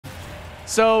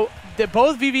So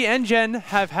both Vivi and Jen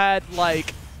have had,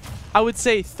 like, I would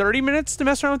say 30 minutes to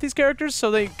mess around with these characters,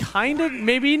 so they kind of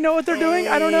maybe know what they're doing.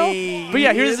 I don't know. But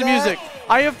yeah, here's the music.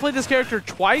 I have played this character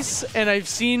twice, and I've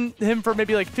seen him for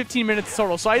maybe like 15 minutes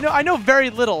total. So I know very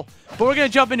little, but we're going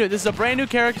to jump into it. This is a brand new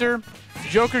character.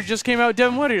 Joker just came out.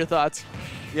 Devin, what are your thoughts?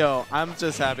 Yo, I'm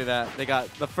just happy that they got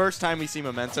the first time we see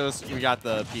Mementos, we got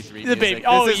the P3 the baby.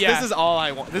 Oh, yeah. This is all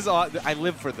I want. This is all I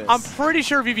live for. This. I'm pretty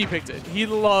sure Vivi picked it. He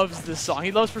loves this song.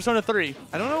 He loves Persona 3.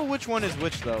 I don't know which one is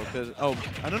which though, because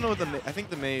I don't know what I think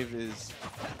the Maeve is.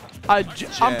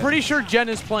 I'm pretty sure Jen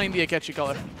is playing the Akechi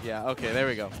color. Yeah. Okay. There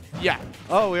we go. Yeah.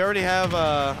 Oh, we already have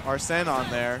Arsene on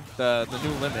there. The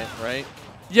new limit, right?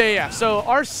 Yeah. So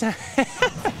Arsene,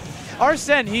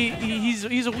 he's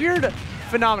a weird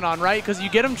phenomenon, right? Because you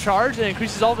get him charged and it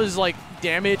increases all of his like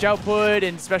damage output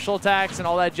and special attacks and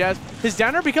all that jazz. His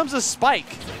downer becomes a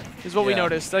spike, is what we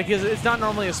noticed. Like it's not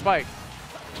normally a spike.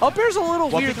 Up air's a little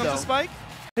weird though. What becomes a spike?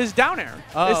 His down air.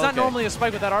 Oh, it's not normally a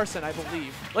spike with that Arsene, I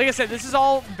believe. Like I said, this is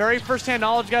all very first-hand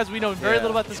knowledge, guys. We know very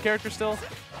little about this character still.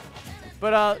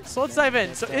 But so let's dive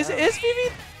in. So is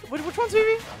Vivi? Which one's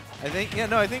Vivi? I think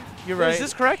I think you're right. Is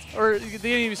this correct, or they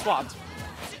need to be swapped?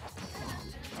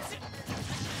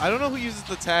 I don't know who uses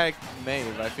the tag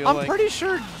Maeve. I feel I'm pretty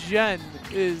sure Jen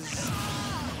is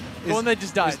the one that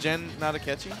just died. Is Jen not a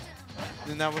catchy?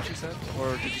 Isn't that what you said?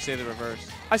 Or did you say the reverse?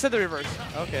 I said the reverse.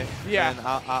 Okay. Yeah.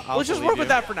 I'll Let's just work with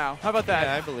that for now. How about that?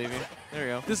 Yeah, I believe you. There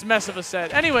you go. This mess of a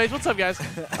set. Anyways, what's up, guys?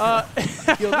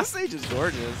 Yo, this stage is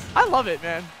gorgeous. I love it,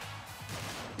 man.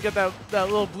 You got that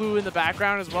little blue in the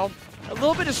background as well. A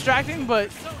little bit distracting,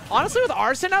 but honestly, with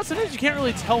Arsene out, sometimes you can't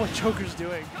really tell what Joker's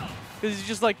doing. Because he's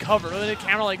just like covered, and the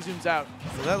camera like zooms out.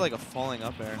 Is that like a falling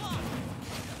up air?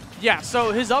 Yeah,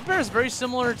 so his up air is very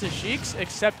similar to Sheik's,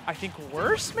 except I think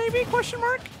worse, maybe, question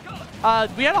mark?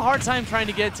 We had a hard time trying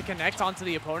to get it to connect onto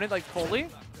the opponent, like, fully.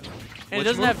 And it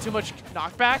doesn't have too much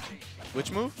knockback.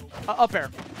 Which move? Up air.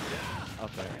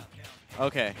 Up air.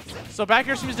 Okay. So back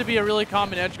air seems to be a really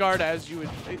common edge guard, as you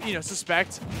would,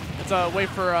 suspect. It's a way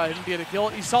for him to get a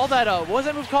kill. You saw that, what was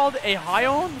that move called? A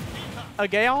Hyon? A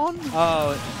Gaon?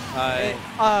 Oh,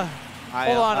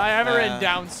 hold on, I have it written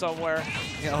down somewhere.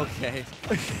 Yeah, okay.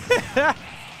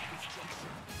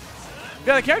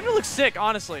 Yeah, the character looks sick,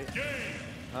 honestly.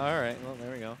 All right, well,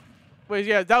 there we go. Wait,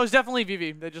 yeah, that was definitely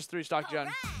Vivi. They just 3-stock Jen.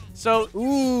 So,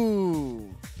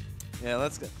 ooh. Yeah,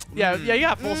 let's go. Yeah, you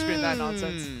got full screen that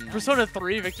nonsense. Persona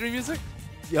 3 victory music?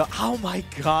 Yo, oh my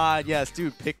god, yes,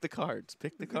 dude, pick the cards.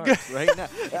 Pick the cards right now.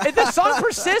 If the song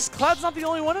persists, Cloud's not the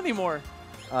only one anymore.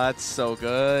 That's so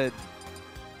good.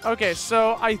 Okay,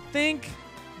 so I think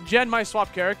Jen might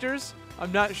swap characters.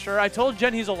 I'm not sure. I told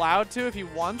Jen he's allowed to if he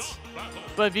wants,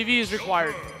 but Vivi is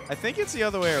required. I think it's the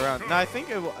other way around. No, I think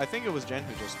it was Jen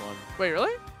who just won. Wait,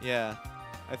 really? Yeah.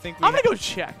 I think I'm gonna go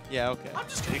check. Yeah, okay. I'm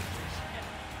just kidding.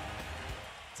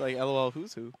 It's like LOL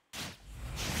who's who.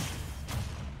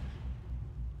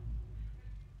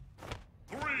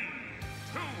 3,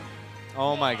 2.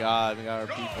 Oh my god, we got our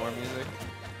P4 music.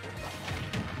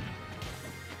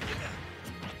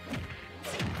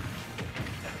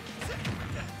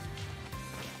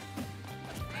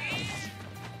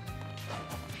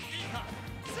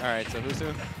 All right, so who's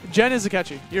who? Jen is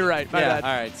Akechi. You're right. My bad.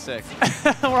 All right, sick.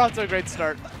 We're off to a great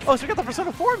start. Oh, so we got the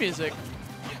Persona 4 music.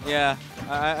 Yeah,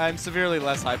 I'm severely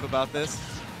less hype about this,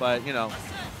 but,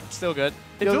 still good.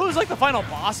 If it was like the final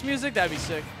boss music, that'd be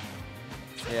sick.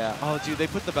 Yeah. Oh, dude, they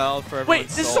put the bell for everyone. Wait,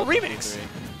 this is a remix.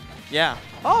 Yeah.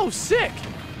 Oh, sick.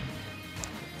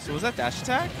 So was that dash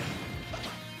attack?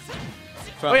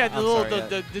 Oh, yeah,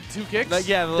 the two kicks?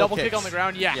 Yeah, the double kicks. kick on the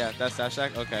ground, yeah. Yeah, that's dash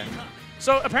attack? Okay.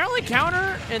 So apparently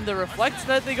counter and the reflect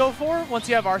that they go for once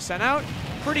you have Arsene out,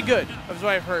 pretty good. That's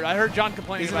what I've heard. I heard John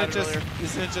complaining about it earlier.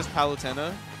 Isn't it just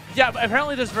Palutena? Yeah, but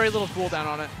apparently there's very little cooldown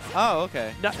on it. Oh,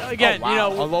 okay. Now, again, a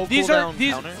low these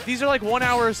cooldown are like 1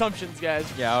 hour assumptions, guys.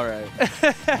 Yeah, all right.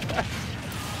 There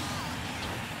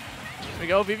we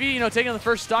go, Vivi, taking the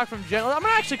first stock from Jen. I'm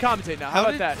gonna actually commentate now. How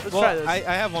about that? Let's try this. I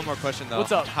have one more question though.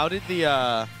 What's up? How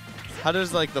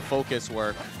does like the focus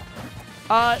work?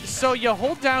 So you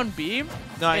hold down B.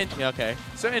 No, yeah, okay.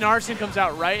 So an Arsene comes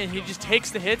out right, and he just takes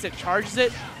the hits and charges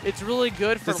it. It's really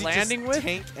good for landing with. Does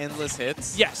he just tank endless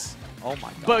hits? Yes. Oh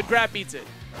my god. But grab beats it.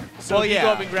 So you go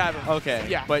up and grab him. Okay.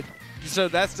 Yeah. But so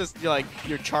that's just like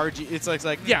you're charging. It's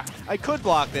like yeah. I could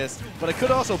block this, but I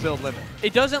could also build limit.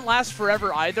 It doesn't last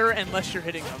forever either unless you're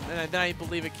hitting them, and then I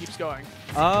believe it keeps going.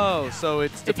 Oh, so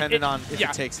it's dependent on if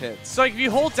it takes hits. So like if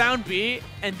you hold down B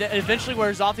and then it eventually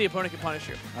wears off, the opponent can punish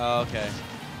you. Oh, okay.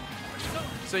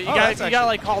 So you gotta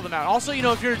like call them out. Also,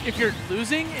 if you're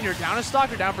losing and you're down a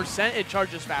stock or down percent, it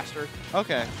charges faster.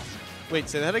 Okay. Wait,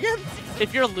 say that again?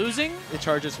 If you're losing, It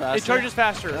charges faster? it charges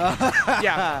faster.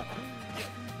 Yeah.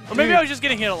 Or maybe I was just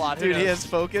getting hit a lot. Dude, he has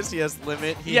focus, he has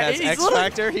limit, he Yeah, has he's X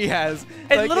Factor, he has...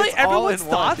 And like, literally it's all everyone's in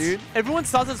one, thoughts, dude. everyone's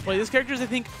thoughts on play this character is they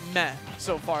think meh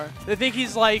so far. They think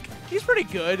he's like, he's pretty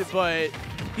good, but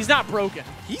he's not broken.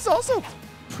 He's also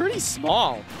pretty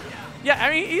small. Yeah, I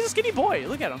mean, he's a skinny boy.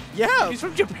 Look at him. Yeah. He's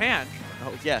from Japan.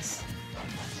 Oh, yes.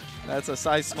 That's a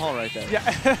size small right there.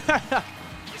 Yeah.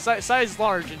 Size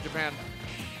large in Japan.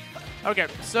 Okay,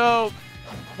 so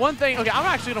one thing. Okay, I'm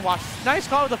actually going to watch. Nice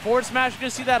call with the forward smash. You're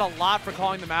going to see that a lot for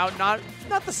calling them out. Not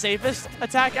the safest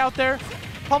attack out there.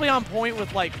 Probably on point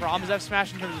with like Brahms F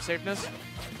smash in terms of safeness.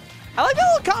 I like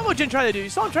that little combo Jin tried to do. You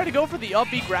saw him try to go for the up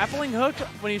B grappling hook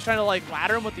when he's trying to like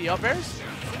ladder him with the up airs.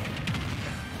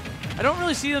 I don't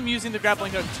really see them using the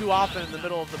grappling hook too often in the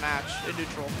middle of the match in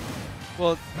neutral.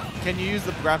 Well, can you use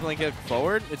the grappling kick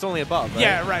forward? It's only above, right?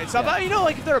 Yeah, right. So about, you know,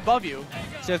 like if they're above you.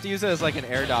 So you have to use it as like an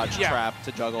air dodge trap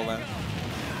to juggle them.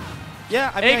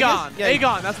 Yeah, I mean, Aegon. I guess,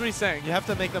 Aegon, that's what he's saying. You have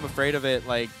to make them afraid of it,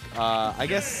 like, I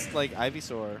guess, like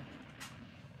Ivysaur.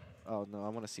 Oh, no, I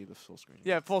want to see the full screen.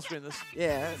 Yeah, full screen this.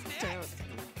 Yeah.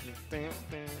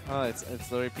 Oh, it's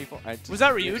literally people. Was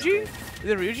that Ryuji?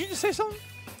 Did Ryuji just say something?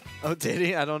 Oh, did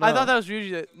he? I don't know. I thought that was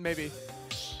Ryuji that maybe.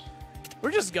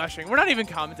 We're just gushing. We're not even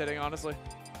commentating, honestly.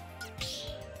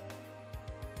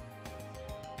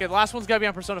 Okay, the last one's got to be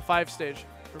on Persona 5 stage.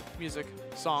 For music,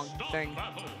 song, thing.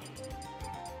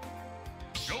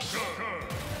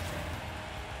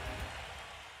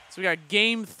 So we got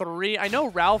game 3. I know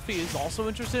Ralphie is also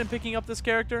interested in picking up this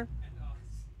character.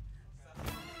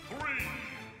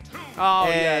 Oh,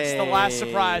 yes, the last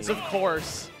surprise, of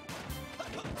course.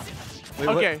 Wait,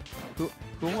 okay. Who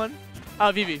won?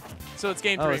 Vivi. So it's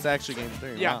game 3. Oh, it's actually game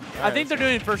 3. Yeah, Wow. I think they're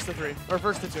doing first to 3 or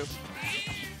first to 2.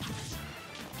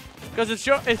 Because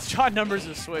it's shot numbers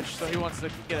is switched, so he wants to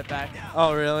get it back.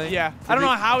 Oh, really? Yeah. I don't know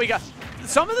how he got.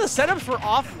 Some of the setups were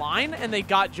offline and they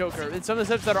got Joker, and some of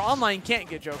the setups that are online can't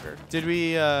get Joker. Did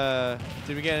we get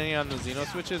any on the Xeno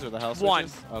switches or the house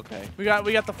switches? One. Okay. We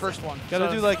got the first one. Gotta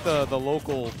So do like the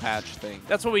local patch thing.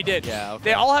 that's what we did. Yeah. Okay.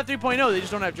 They all have 3.0. They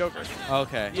just don't have Joker.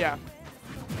 Okay. Yeah.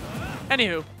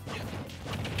 Anywho.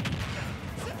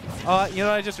 You know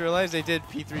what I just realized? They did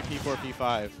P3, P4,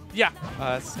 P5. Yeah.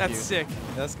 That's That's cute. sick.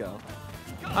 Let's go.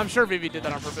 I'm sure Vivi did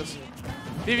that on purpose.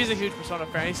 Vivi's a huge Persona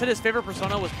fan. He said his favorite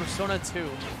Persona was Persona 2.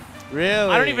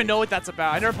 Really? I don't even know what that's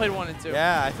about. I never played 1 and 2.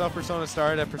 Yeah, I thought Persona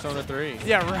started at Persona 3.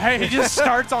 Yeah, right? It just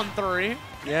starts on 3.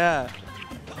 Yeah.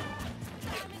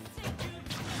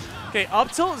 Okay,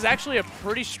 up tilt is actually a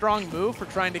pretty strong move for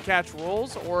trying to catch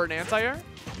rolls or an anti-air.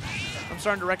 I'm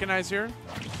starting to recognize here.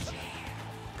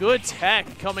 Good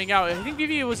tech coming out. I think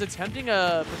Vivi was attempting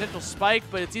a potential spike,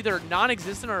 but it's either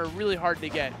non-existent or really hard to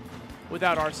get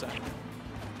without Arsene.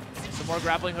 Some more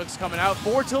grappling hooks coming out.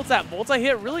 4 tilts at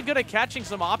multi-hit. Really good at catching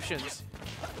some options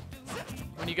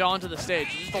when you go onto the stage.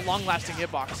 Just a long-lasting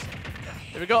hitbox.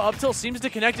 There we go. Up tilt seems to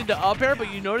connect into up air,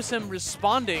 but you notice him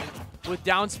responding with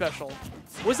down special.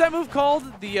 What's that move called?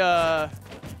 The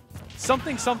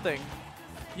something something.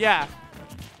 Yeah.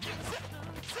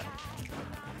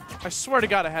 I swear to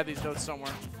God I had these notes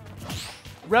somewhere.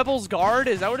 Rebel's Guard,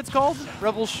 is that what it's called?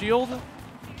 Rebel's Shield?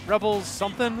 Rebel's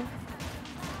something?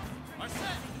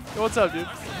 Yo, what's up, dude?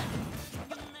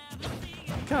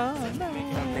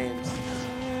 Names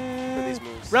for these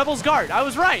moves. Rebel's Guard, I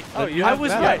was right. Oh, you I have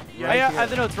was that right. right I here. have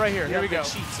the notes right here. Here we go.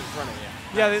 Cheats in front of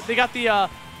you. Yeah, they got the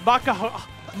Machrakarn.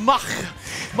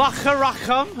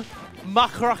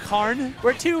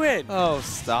 We're 2 in. Oh,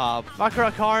 stop.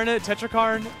 Machrakarn,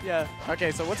 Tetrakarn. Yeah.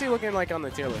 Okay, so what's he looking like on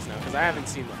the tier list now? Because I haven't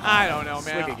seen one. I don't know,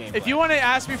 man. Wicked gameplay. If you want to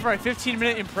ask me for a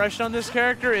 15-minute impression on this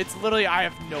character, it's literally I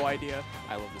have no idea.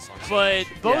 I love this song. But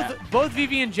both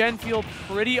Vivi and Jen feel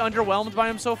pretty underwhelmed by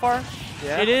him so far.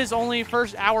 Yeah? It is only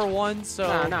first hour 1,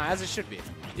 so Nah, as it should be.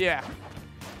 yeah.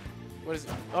 What is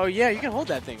it? Oh, yeah, you can hold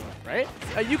that thing, right?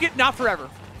 You get not forever,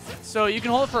 so you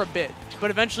can hold it for a bit, but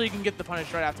eventually you can get the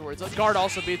punish right afterwards. Guard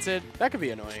also beats it. That could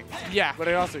be annoying. Yeah. But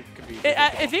it also could be...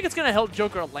 I think it's gonna help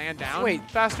Joker land down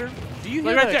faster. do you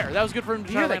Like hear right the, there. That was good for him to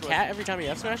Do you hear try the to land cat every time he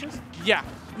F-smashes? with. Yeah.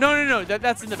 No.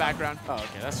 That's in the background. Oh,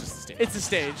 okay, that's just the stage. It's the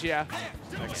stage, yeah.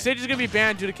 Okay. Stage is gonna be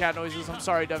banned due to cat noises. I'm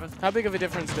sorry, Devin. How big of a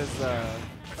difference does,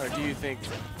 or do you think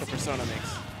the Persona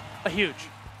makes? A huge.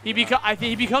 I think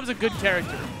he becomes a good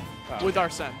character with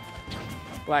Arsene.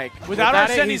 Like, Without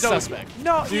Arsene, he's he's suspect.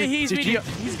 No, Dude, he's did you-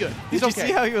 he's good. He's Did you okay.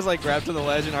 see how he was like grabbed to the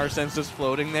ledge and Arsene's just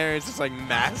floating there? It's just like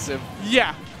massive.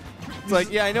 Yeah. It's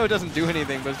like, yeah, I know it doesn't do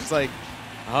anything, but it's just like,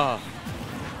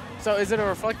 So is it a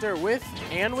reflector with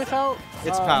and without?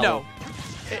 it's power. No.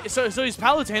 So he's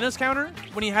Palutena's counter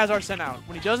when he has Arsene out.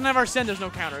 When he doesn't have Arsene, there's no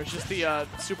counter. It's just the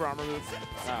super armor move.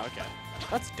 Oh, okay.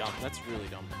 That's dumb. That's really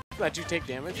dumb. Let you take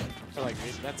damage? Or like,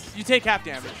 that's... You take half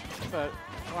damage. But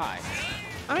why?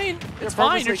 I mean, You're it's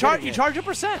fine. You purposely charge a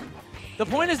percent. The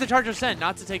point is to charge a percent,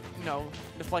 not to take,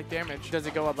 deflect damage. Does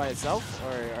it go up by itself,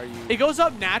 or are you... It goes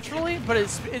up naturally, but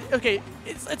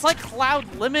it's like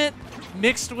Cloud Limit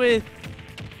mixed with,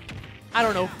 I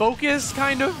don't know, Focus,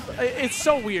 kind of. It's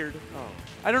so weird. Oh.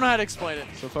 I don't know how to explain it.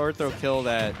 So forward throw killed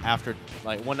at after,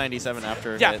 like, 197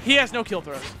 after Yeah, hit. he has no kill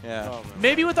throws. Yeah. Oh, man.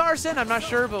 Maybe with Arsene, I'm not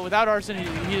sure, but without Arsene,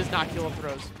 he does not kill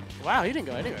throws. Wow, he didn't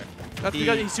go anywhere. That's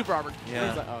because he's super armored.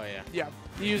 Yeah. Like, oh, yeah. Yeah.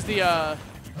 He used the,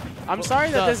 I'm sorry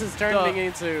that this is turning the-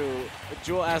 into a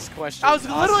Jewel ask question. I was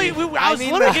literally, I was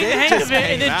mean, literally the getting the hit hang just of it,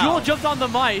 and then came Jewel out. jumped on the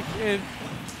mic, and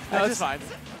that's fine.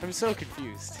 I'm so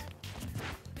confused.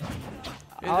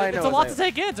 It's All I know a is lot that- to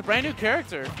take in. It's a brand new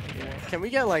character. Yeah. Can we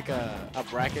get like a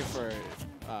bracket for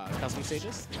custom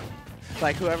stages?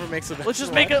 Like whoever makes the best Let's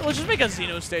just one. let's just make a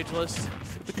Xeno stage list,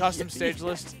 the custom stage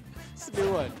list. It's a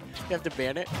new one. You have to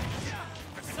ban it.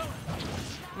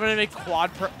 We're gonna make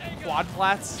quad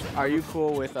plats. Are you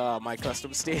cool with my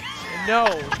custom stage? No.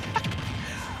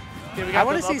 Okay, we got I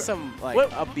want to the see upper- some like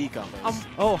What- upbeat combos.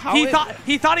 Oh, how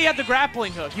he thought he had the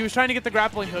grappling hook. He was trying to get the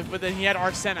grappling hook, but then he had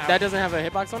Arsene out. that doesn't have a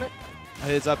hitbox on it?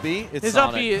 His up B? It's His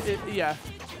up Sonic. B, yeah.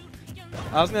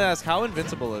 I was going to ask, how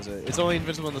invincible is it? It's only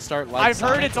invincible in the start, like I've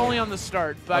heard Sonic, it's or- only on the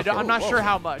start, but Okay. I'm not Whoa. sure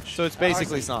how much. So it's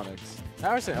basically Sonic's.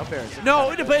 Arsene up there.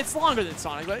 No, but it's longer than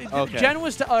Sonic. Like, Okay. Jen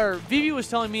was, or Vivi was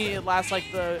telling me it lasts like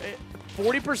the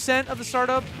 40% of the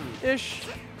startup ish.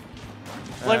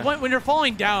 Like when you're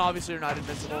falling down, obviously you're not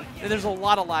invincible, and there's a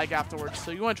lot of lag afterwards.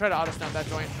 So you want to try to auto snap that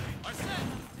joint.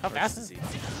 How fast is he?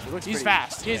 Looks He's pretty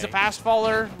fast. He's a big. fast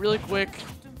faller, really quick.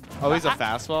 Oh, he's a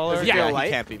fast faller? Does he feel he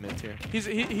light? can't be mid tier.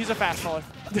 He's a fast faller.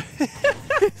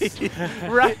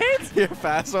 Right? You're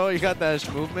fast faller, you got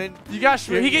that movement. You got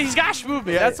he's got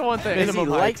movement. Yeah. That's the one thing. Is he Minimum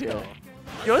light height, though?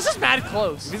 Yo, this is mad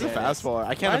close. He's a fast faller.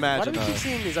 I can't Why imagine. do we keep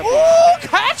seeing these up? Oh,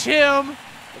 catch him!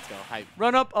 Let's go. Hype.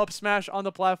 Run up smash on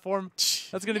the platform.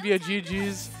 That's gonna be a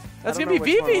GG's. That's I gonna don't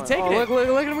be know which Vivi one. taking Oh, it.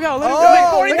 look at him go. Look Wait, at him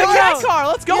go. boarding the Look at cat him. car.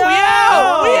 Let's go. Yo! We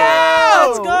out. We out.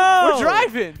 Let's go. We're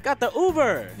driving. Got the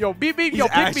Uber. Yo, beep. He's Yo,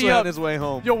 pick actually me on up. his way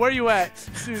home. Yo, where you at?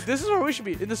 Dude, this is where we should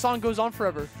be. And the song goes on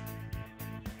forever.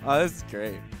 Oh, this is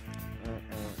great.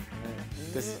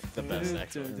 This is the best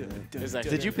actually. This is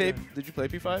actually Did you play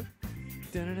P5?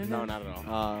 No, not at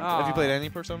all. Have you played any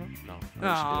Persona? No.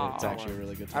 Aw. It's actually a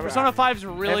really good. Persona 5 is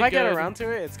really if good. I get around to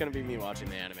it, it's gonna be me watching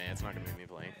the anime. It's not gonna be me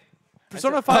playing.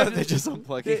 Persona 5. They just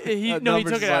unplugged it. He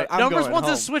Numbers took is it like, out. I'm Numbers going wants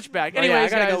home. a switchback. Oh, yeah, I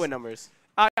Anyways, gotta guys, go with numbers.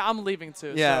 I'm leaving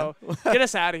too. Yeah. So get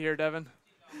us out of here, Devin.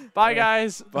 Bye,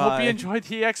 guys. Hope Bye. you enjoyed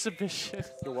the exhibition.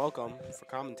 You're welcome for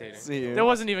commentating. See you. There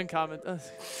wasn't even comment. We're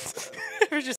just